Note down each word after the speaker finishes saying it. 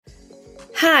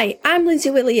Hi, I'm Lindsay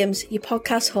Williams, your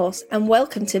podcast host, and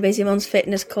welcome to Busy Mum's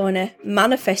Fitness Corner,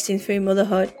 Manifesting Through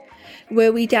Motherhood,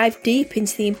 where we dive deep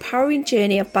into the empowering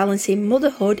journey of balancing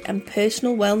motherhood and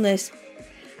personal wellness.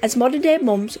 As modern day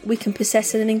mums, we can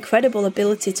possess an incredible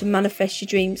ability to manifest your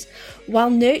dreams while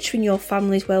nurturing your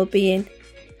family's well-being.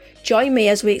 Join me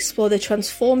as we explore the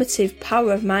transformative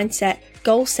power of mindset,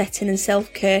 goal setting and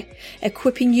self-care,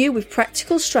 equipping you with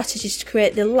practical strategies to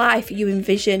create the life you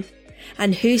envision.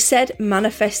 And who said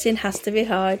manifesting has to be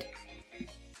hard?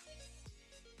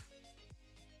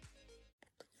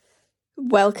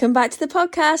 Welcome back to the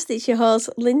podcast. It's your host,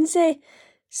 Lindsay.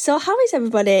 So how is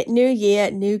everybody? New year,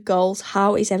 new goals.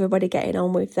 How is everybody getting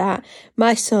on with that?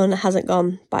 My son hasn't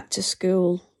gone back to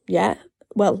school yet.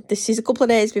 Well, this is a couple of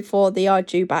days before they are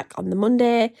due back on the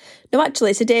Monday. No,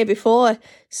 actually, it's a day before.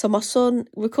 So my son,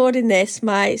 recording this,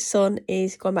 my son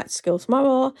is going back to school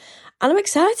tomorrow. And I'm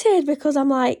excited because I'm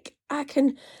like, I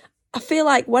feel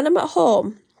like when I'm at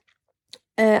home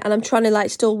and I'm trying to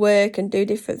still work and do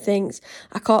different things,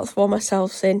 I can't throw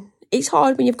myself in. It's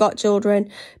hard when you've got children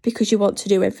because you want to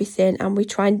do everything and we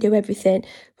try and do everything,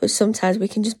 but sometimes we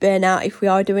can just burn out if we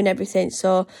are doing everything.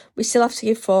 So we still have to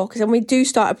give focus, and we do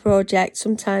start a project.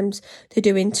 Sometimes they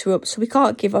do interrupt, so we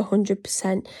can't give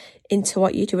 100% into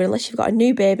what you're doing unless you've got a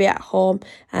new baby at home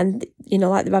and,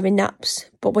 they're having naps.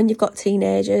 But when you've got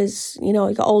teenagers,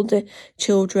 you've got older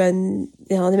children,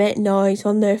 they make noise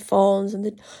on their phones and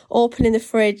they're opening the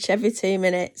fridge every 2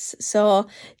 minutes. So,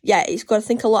 yeah, it's got to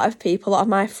think a lot of people, a lot of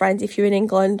my friends, if you're in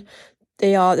England,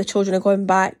 the children are going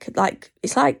back.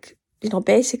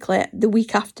 Basically the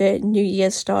week after New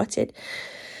Year's started.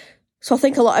 So I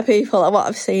think a lot of people, what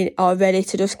I've seen, are ready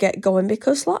to just get going,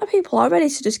 because a lot of people are ready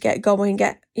to just get going and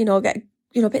get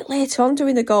a bit later on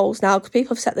doing the goals now, because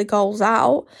people have set the goals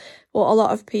out. But a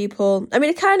lot of people,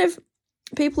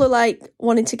 people are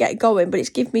wanting to get going, but it's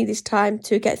given me this time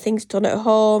to get things done at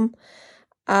home.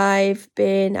 I've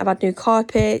had new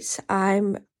carpets.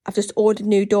 I've just ordered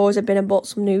new doors. I've been and bought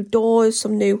some new doors,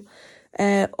 some new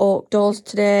oak doors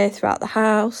today throughout the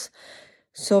house.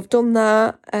 So I've done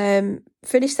that.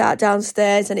 Finished that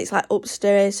downstairs, and it's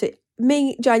upstairs. So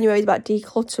January is about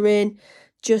decluttering,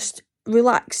 just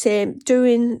relaxing,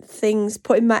 doing things,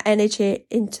 putting my energy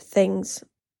into things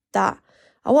that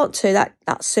I want to,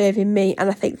 that's serving me.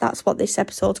 And I think that's what this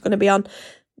episode's going to be on.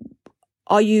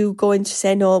 Are you going to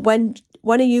say no? When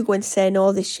are you going to say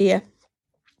no this year?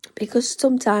 Because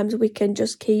sometimes we can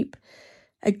just keep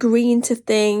agreeing to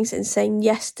things and saying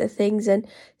yes to things, and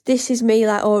this is me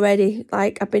already.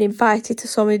 I've been invited to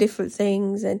so many different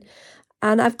things, and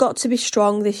I've got to be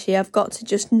strong this year. I've got to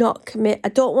just not commit. I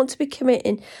don't want to be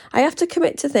committing. I have to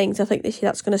commit to things. I think this year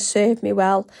that's going to serve me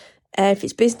well. If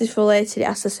it's business related, it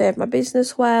has to serve my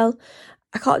business well.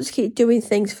 I can't just keep doing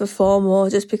things for FOMO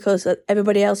just because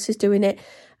everybody else is doing it.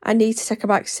 I need to take a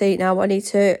back seat now. I need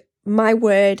to, my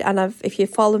word, and if you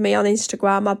follow me on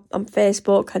Instagram, on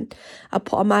Facebook, and I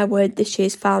put on my word this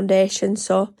year's foundation.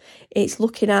 So it's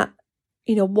looking at,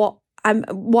 what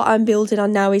I'm building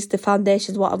on now is the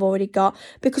foundations, what I've already got,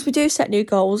 because we do set new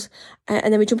goals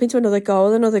and then we jump into another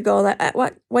goal.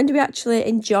 When do we actually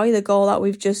enjoy the goal that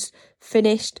we've just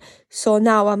finished? So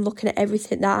now I'm looking at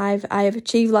everything that I have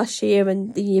achieved last year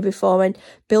and the year before, and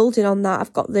building on that.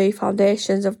 I've got the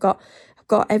foundations, I've got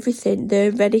everything.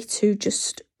 They're ready to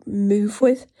just move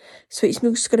with. So it's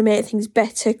just going to make things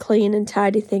better, clean and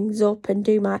tidy things up, and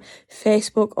do my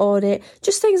Facebook audit.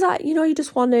 Just things you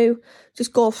just want to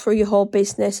just go through your whole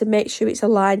business and make sure it's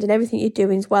aligned and everything you're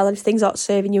doing is well. And if things aren't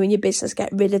serving you in your business, get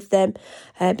rid of them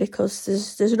because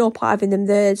there's no point having them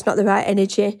there. It's not the right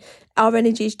energy. Our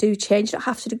energies do change. You don't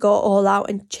have to go all out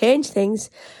and change things,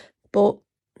 but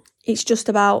it's just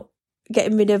about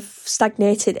getting rid of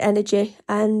stagnated energy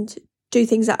and do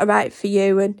things that are right for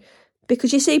you. And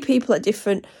because you see people at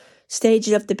different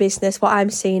stages of the business, what I'm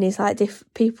seeing is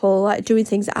people doing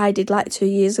things that I did 2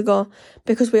 years ago,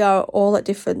 because we are all at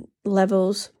different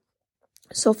levels.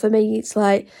 So for me, it's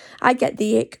I get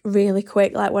the ick really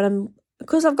quick,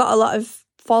 because I've got a lot of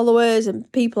followers and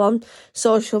people on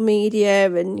social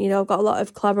media, and I've got a lot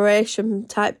of collaboration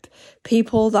type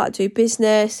people that do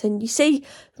business, and you see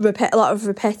a lot of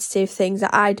repetitive things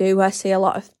that I do. I see a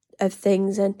lot of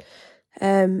things, and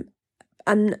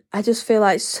I just feel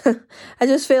like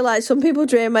some people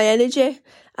drain my energy,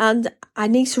 and I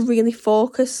need to really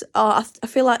focus. I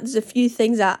feel like there's a few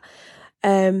things that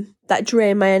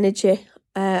drain my energy.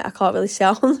 I can't really say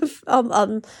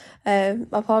on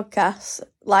my podcast.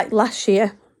 Last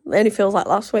year, it only feels like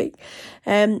last week,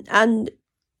 and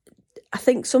I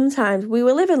think sometimes we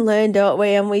will live and learn, don't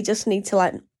we? And we just need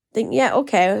to think, yeah,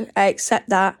 okay, I accept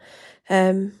that,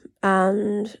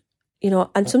 and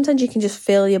and sometimes you can just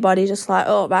feel your body just like,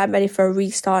 oh, right, I'm ready for a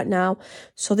restart now.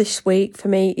 So this week for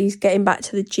me is getting back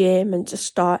to the gym and just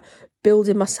start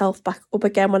building myself back up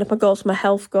again. One of my goals, my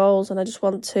health goals, and I just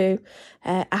want to.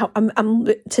 I'm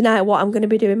tonight. What I'm going to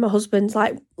be doing. My husband's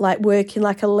like working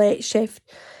like a late shift,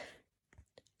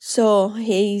 so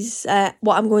he's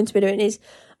what I'm going to be doing is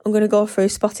I'm going to go through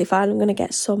Spotify and I'm going to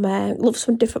get some love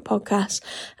some different podcasts,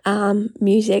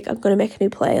 music. I'm going to make a new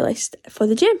playlist for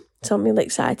the gym. So I'm really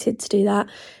excited to do that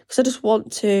because I just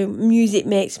want to. Music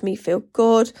makes me feel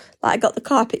good. Like I got the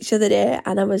carpet the other day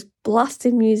and I was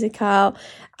blasting music out,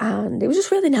 and it was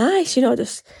just really nice.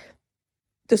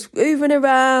 Just moving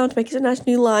around, making some nice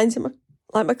new lines in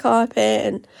my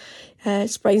carpet, and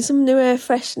spraying some new air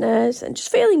fresheners, and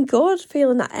just feeling good,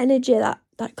 feeling that energy, that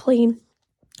clean.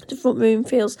 The front room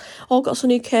feels all got some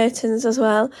new curtains as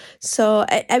well, so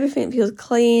everything feels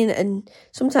clean. And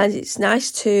sometimes it's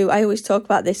nice to, I always talk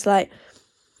about this, like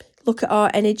look at our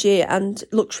energy and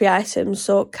luxury items.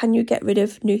 So can you get rid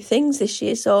of new things this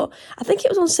year? So I think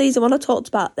it was on season 1 I talked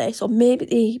about this, or maybe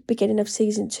the beginning of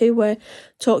season 2 where I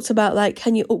talked about like,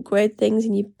 can you upgrade things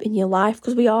in your life?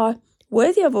 Because we are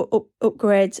worthy of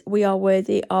upgrades. We are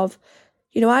worthy of,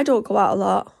 I don't go out a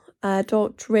lot, I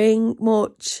don't drink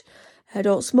much, I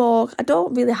don't smoke. I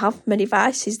don't really have many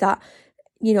vices that,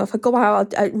 if I go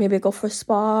out, I'd maybe go for a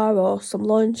spa or some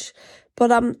lunch.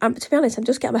 But I'm to be honest, I'm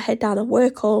just getting my head down and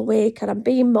work all week, and I'm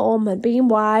being mum and being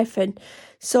wife. And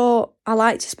so I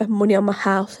like to spend money on my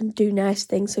house and do nice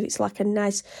things. So if it's like a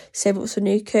nice, save up some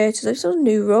new curtains, or some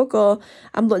new rug, or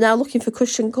I'm now looking for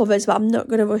cushion covers, but I'm not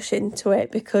going to rush into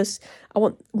it because I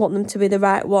want them to be the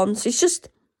right ones. It's just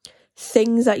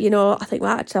things that, I think,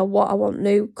 well, actually, what I want: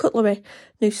 new cutlery,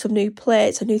 some new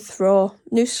plates, a new throw,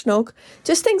 new snug,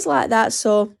 just things like that.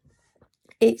 So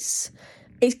it's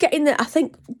getting there. I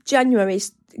think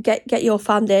January's get your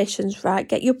foundations right,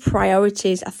 get your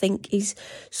priorities, I think is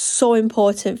so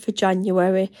important for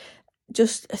January.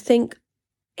 Just think,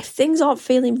 if things aren't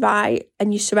feeling right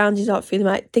and your surroundings aren't feeling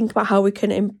right, think about how we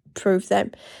can improve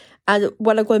them. And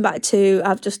when I'm going back to,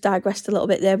 I've just digressed a little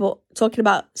bit there, but talking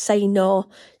about saying no.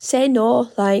 Say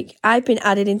no. Like, I've been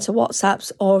added into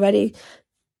WhatsApps already,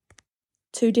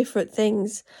 2 different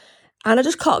things, and I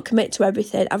just can't commit to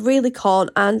everything. I really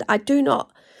can't. And I do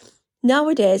not,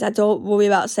 nowadays, I don't worry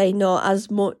about saying no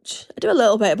as much. I do a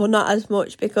little bit, but not as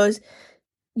much, because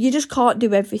you just can't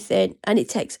do everything, and it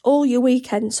takes all your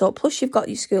weekends up. Plus you've got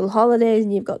your school holidays,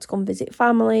 and you've got to come visit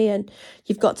family, and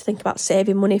you've got to think about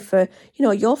saving money for,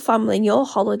 your family and your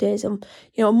holidays. And,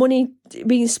 money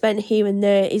being spent here and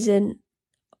there isn't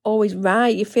always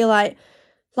right. You feel like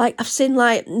I've seen,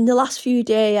 in the last few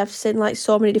days, I've seen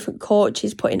so many different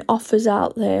coaches putting offers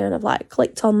out there, and I've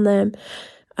clicked on them,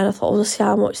 and I thought, let's see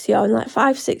how much they are, and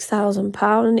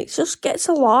 £5,000-6,000, and it just gets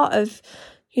a lot of,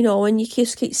 when you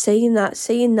just keep seeing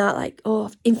that,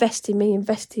 oh, invest in me.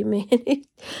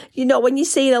 When you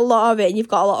see a lot of it and you've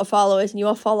got a lot of followers and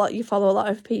you follow a lot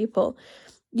of people,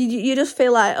 you just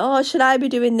feel like, oh, should I be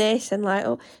doing this? And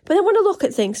oh, but then when I look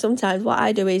at things, sometimes what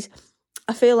I do is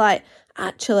I feel like,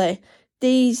 actually,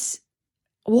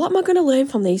 what am I going to learn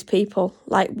from these people?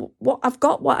 What I've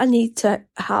got, what I need to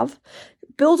have.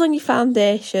 Build on your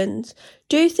foundations.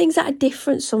 Do things that are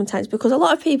different sometimes, because a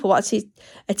lot of people actually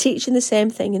are teaching the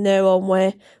same thing in their own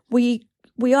way. We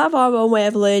have our own way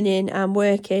of learning and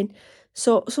working.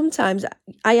 So sometimes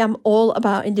I am all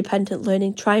about independent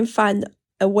learning. Try and find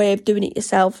a way of doing it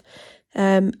yourself,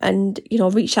 and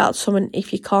reach out to someone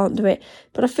if you can't do it.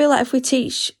 But I feel like if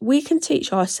we can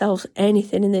teach ourselves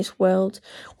anything in this world.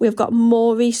 We've got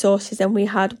more resources than we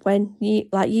had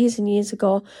years and years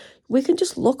ago. We can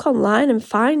just look online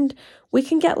and we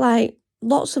can get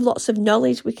lots of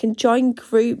knowledge. We can join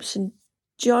groups and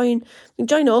join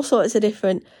all sorts of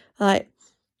different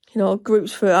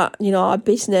groups for our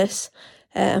business,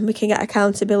 and we can get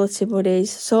accountability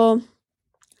buddies. So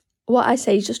what I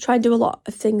say is just try and do a lot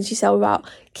of things yourself about,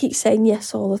 keep saying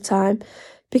yes all the time,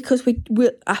 because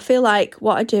I feel like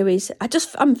what I do is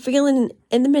I'm feeling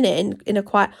in the minute in a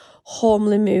quite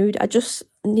homely mood. I just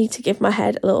need to give my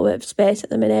head a little bit of space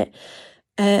at the minute,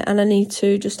 and I need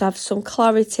to just have some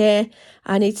clarity.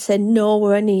 I need to say no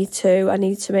where I need to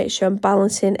make sure I'm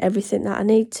balancing everything that I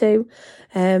need to,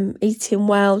 eating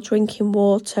well, drinking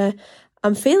water.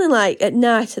 I'm feeling like at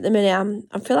night at the minute,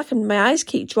 I feel like my eyes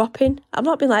keep dropping. I've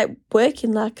not been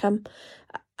working like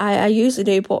I usually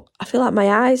do, but I feel like my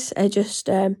eyes are just,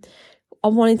 I'm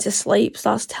wanting to sleep,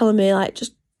 starts telling me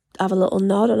just have a little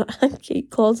nod, and I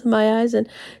keep closing my eyes and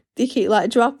they keep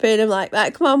dropping. I'm like,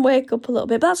 come on, wake up a little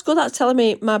bit. But that's good. That's telling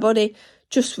me my body,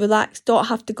 just relax, don't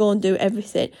have to go and do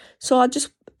everything. So I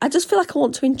just feel like I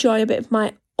want to enjoy a bit of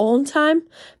my own time,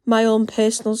 my own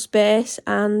personal space,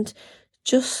 and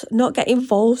just not get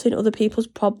involved in other people's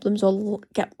problems or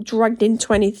get dragged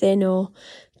into anything or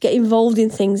get involved in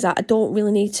things that I don't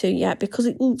really need to yet, because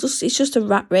it's just a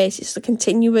rat race. It's a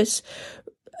continuous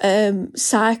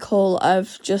cycle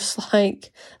of just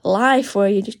like life where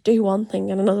you just do one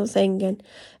thing and another thing.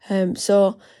 And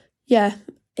so yeah,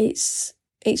 it's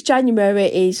January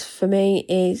is for me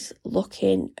is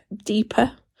looking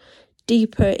deeper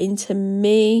into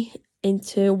me,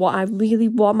 into what I really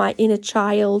want, my inner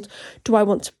child. Do I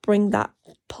want to bring that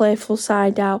playful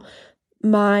side out?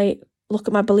 Look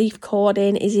at my belief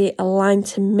coding. Is it aligned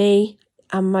to me?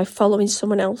 Am I following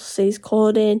someone else's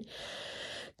coding?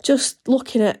 Just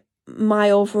looking at my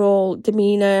overall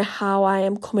demeanour, how I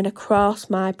am coming across,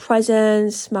 my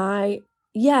presence, I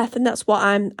think that's what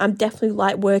I'm definitely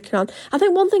like working on. I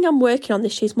think one thing I'm working on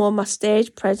this year is more my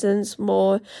stage presence,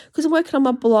 more because I'm working on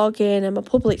my blogging and my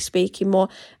public speaking more.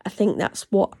 I think that's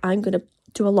what I'm going to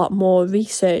do a lot more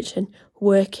research and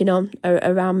working on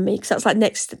around me, because that's like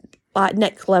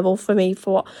next level for me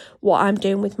for what I'm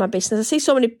doing with my business. I see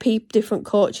so many different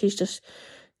coaches just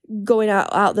going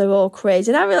out there all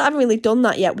crazy, and I haven't really done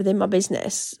that yet within my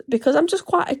business, because I'm just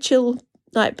quite a chill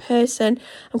like person.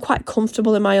 I'm quite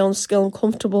comfortable in my own skill. I'm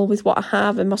comfortable with what I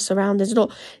have and my surroundings. I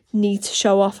don't need to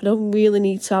show off. I don't really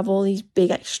need to have all these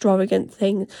big extravagant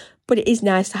things, but it is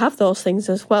nice to have those things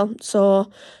as well.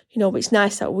 So, it's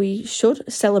nice that we should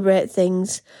celebrate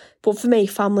things. But for me,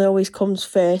 family always comes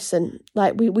first, and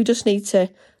like we just need to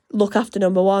look after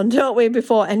number one, don't we,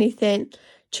 before anything.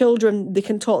 Children, they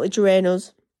can totally drain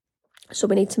us. So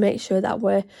we need to make sure that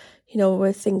we're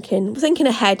thinking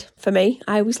ahead. For me,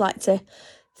 I always like to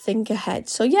think ahead.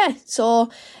 So yeah, so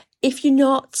if you're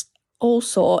not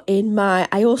also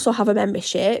I also have a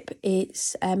membership.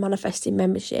 It's a manifesting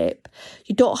membership.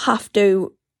 You don't have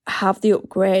to have the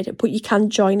upgrade, but you can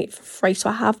join it for free. So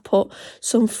I have put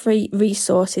some free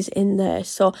resources in there.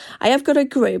 So I have got a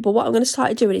group, but what I'm going to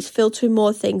start doing is filtering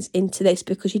more things into this,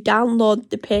 because you download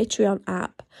the Patreon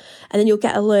app and then you'll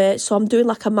get alerts. So I'm doing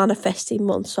like a manifesting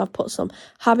month. So I've put some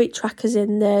habit trackers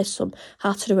in there, some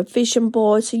how to do a vision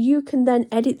board. So you can then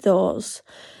edit those,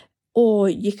 or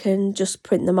you can just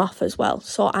print them off as well.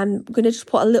 So I'm going to just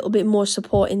put a little bit more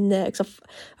support in there, because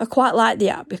I quite like the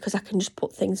app, because I can just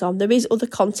put things on. There is other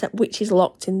content which is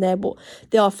locked in there, but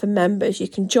they are for members. You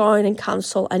can join and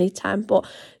cancel anytime. But,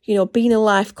 being a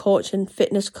life coach and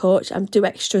fitness coach, I'm do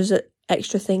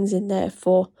extra things in there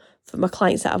for my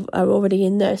clients that are already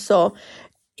in there. So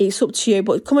it's up to you,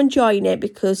 but come and join it,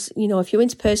 because, if you're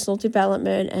into personal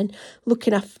development and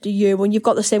looking after you, when you've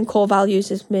got the same core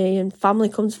values as me and family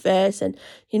comes first, and,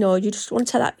 you just want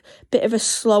to take that bit of a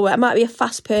slower, I might be a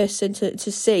fast person to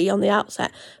see on the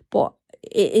outset, but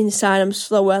inside I'm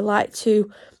slower. I like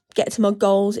to get to my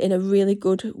goals in a really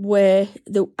good way.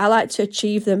 I like to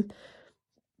achieve them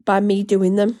by me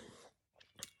doing them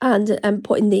and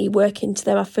putting the work into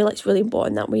them. I feel like it's really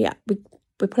important that we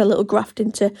put a little graft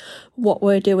into what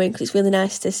we're doing, because it's really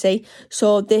nice to see.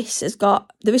 So there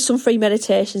is some free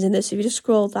meditations in this. So if you just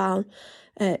scroll down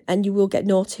and you will get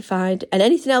notified. And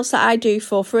anything else that I do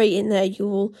for free in there,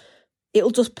 it'll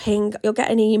just ping. You'll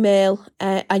get an email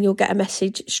and you'll get a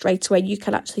message straight away. You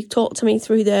can actually talk to me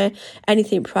through there.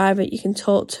 Anything private, you can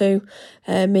talk to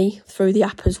me through the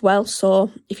app as well. So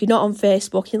if you're not on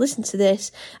Facebook, you listen to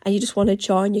this and you just want to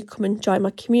join, you come and join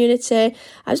my community.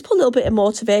 I just put a little bit of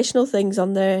motivational things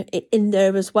on there in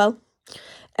there as well.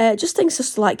 Just things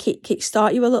just to like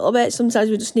kickstart you a little bit. Sometimes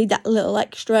we just need that little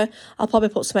extra. I'll probably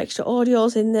put some extra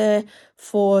audios in there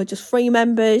for just free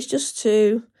members, just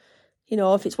to,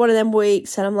 if it's one of them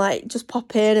weeks and I'm like, just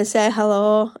pop in and say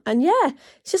hello. And yeah,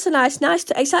 it's just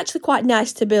it's actually quite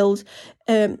nice to build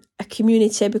a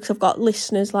community, because I've got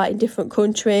listeners like in different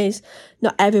countries.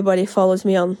 Not everybody follows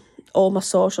me on all my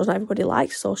socials, not everybody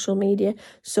likes social media.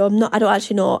 So I don't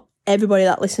actually know everybody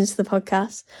that listens to the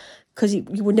podcast, because you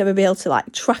would never be able to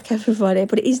like track everybody.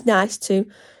 But it is nice to,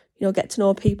 get to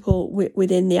know people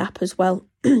within the app as well.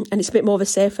 And it's a bit more of a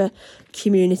safer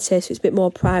community, so it's a bit more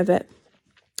private.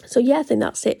 So yeah, I think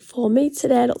that's it for me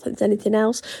today. I don't think there's anything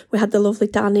else. We had the lovely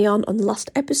Danny on the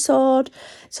last episode,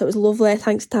 so it was lovely.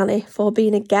 Thanks, Danny, for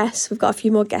being a guest. We've got a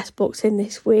few more guest books in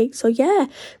this week. So yeah,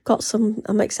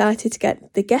 I'm excited to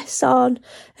get the guests on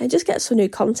and just get some new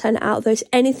content out there. If there's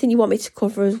anything you want me to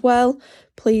cover as well,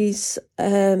 please,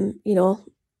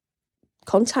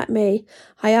 contact me.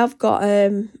 I have got,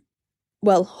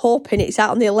 hoping it's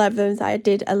out on the 11th. I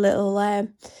did a little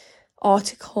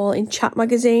article in Chat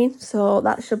magazine, so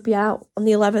that should be out on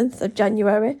the 11th of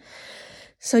January.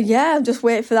 So yeah, I'm just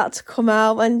waiting for that to come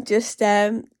out and just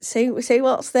see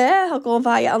what's there. I'll go and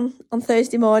buy it on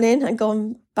Thursday morning and go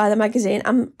and buy the magazine.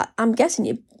 I'm guessing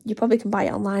you probably can buy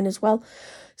it online as well.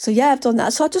 So yeah, I've done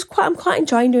that. So I'm quite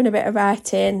enjoying doing a bit of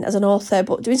writing as an author,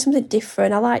 but doing something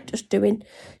different. I like just doing,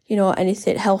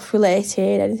 anything health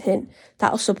related, anything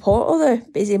that'll support other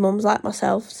busy mums like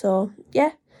myself. So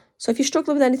yeah. So if you're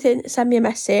struggling with anything, send me a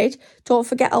message. Don't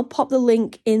forget, I'll pop the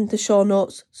link in the show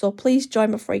notes. So please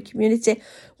join my free community.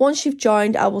 Once you've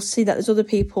joined, I will see that there's other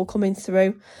people coming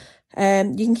through.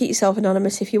 You can keep yourself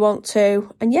anonymous if you want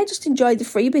to. And yeah, just enjoy the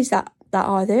freebies that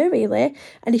are there, really.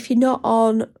 And if you are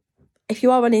on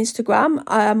Instagram,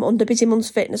 I'm under Busy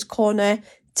Mums Fitness Corner.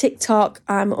 TikTok,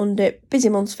 I'm under Busy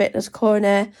Mums Fitness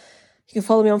Corner. You can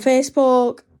follow me on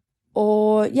Facebook.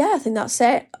 Or yeah, I think that's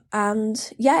it.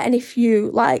 And yeah, and if you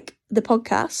like the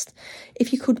podcast,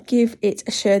 if you could give it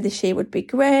a share this year would be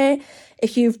great.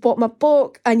 If you've bought my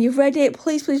book and you've read it,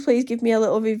 please give me a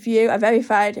little review, a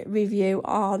verified review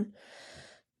on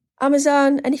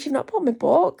Amazon. And if you've not bought my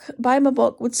book, buying my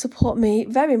book would support me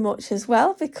very much as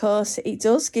well, because it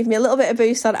does give me a little bit of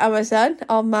boost on Amazon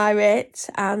on my rates.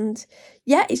 And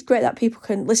yeah, it's great that people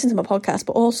can listen to my podcast,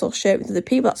 but also share it with other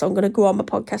people. That's how I'm going to grow on my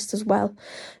podcast as well.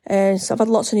 So I've had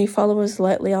lots of new followers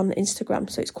lately on Instagram,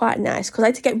 so it's quite nice, because I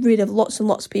had to get rid of lots and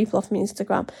lots of people off my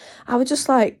Instagram. I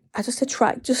just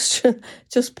attract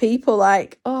just people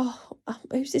like, oh,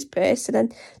 who's this person?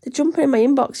 And they're jumping in my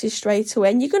inboxes straight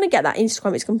away. And you're going to get that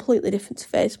Instagram. It's completely different to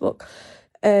Facebook.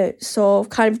 So I've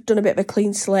kind of done a bit of a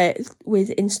clean slate with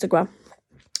Instagram.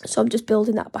 So I'm just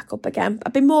building that back up again.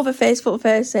 I've been more of a Facebook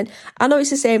person. I know it's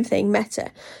the same thing,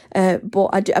 Meta, but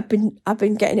I've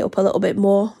been getting it up a little bit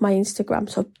more, my Instagram.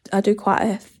 So I do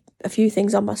quite a few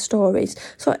things on my stories.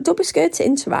 So don't be scared to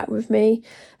interact with me.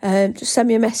 Just send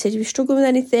me a message if you struggle with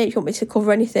anything. If you want me to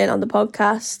cover anything on the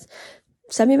podcast,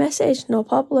 send me a message, no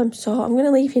problem. So I'm going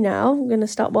to leave you now. I'm going to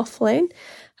start waffling.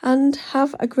 And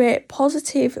have a great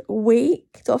positive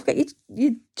week. Don't forget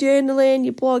your journaling,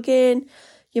 your blogging,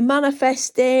 your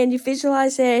manifesting, your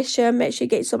visualisation. Make sure you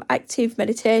get some active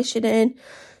meditation in.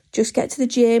 Just get to the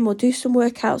gym or do some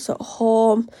workouts at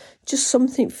home. Just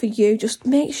something for you. Just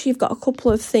make sure you've got a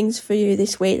couple of things for you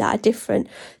this week that are different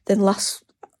than last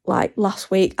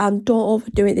week. And don't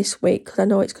overdo it this week, because I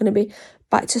know it's going to be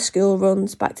back to school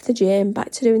runs, back to the gym,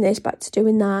 back to doing this, back to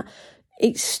doing that.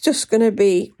 It's just going to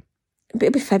be,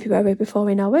 it'll be February before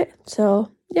we know it. So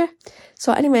yeah.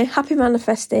 So anyway, happy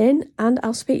manifesting, and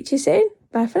I'll speak to you soon.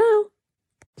 Bye for now.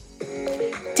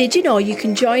 Did you know you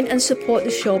can join and support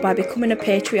the show by becoming a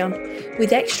Patreon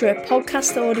with extra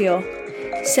podcast audio,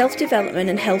 self-development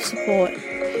and health support?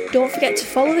 Don't forget to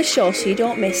follow the show so you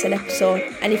don't miss an episode.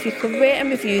 And if you could rate and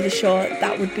review the show,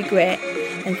 that would be great.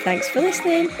 And thanks for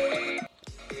listening.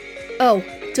 Oh,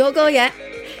 don't go yet.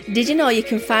 Did you know you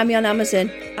can find me on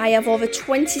Amazon? I have over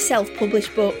 20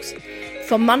 self-published books.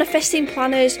 From manifesting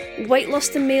planners, weight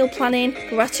loss and meal planning,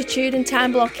 gratitude and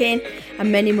time blocking, and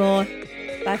many more.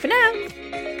 Bye for now.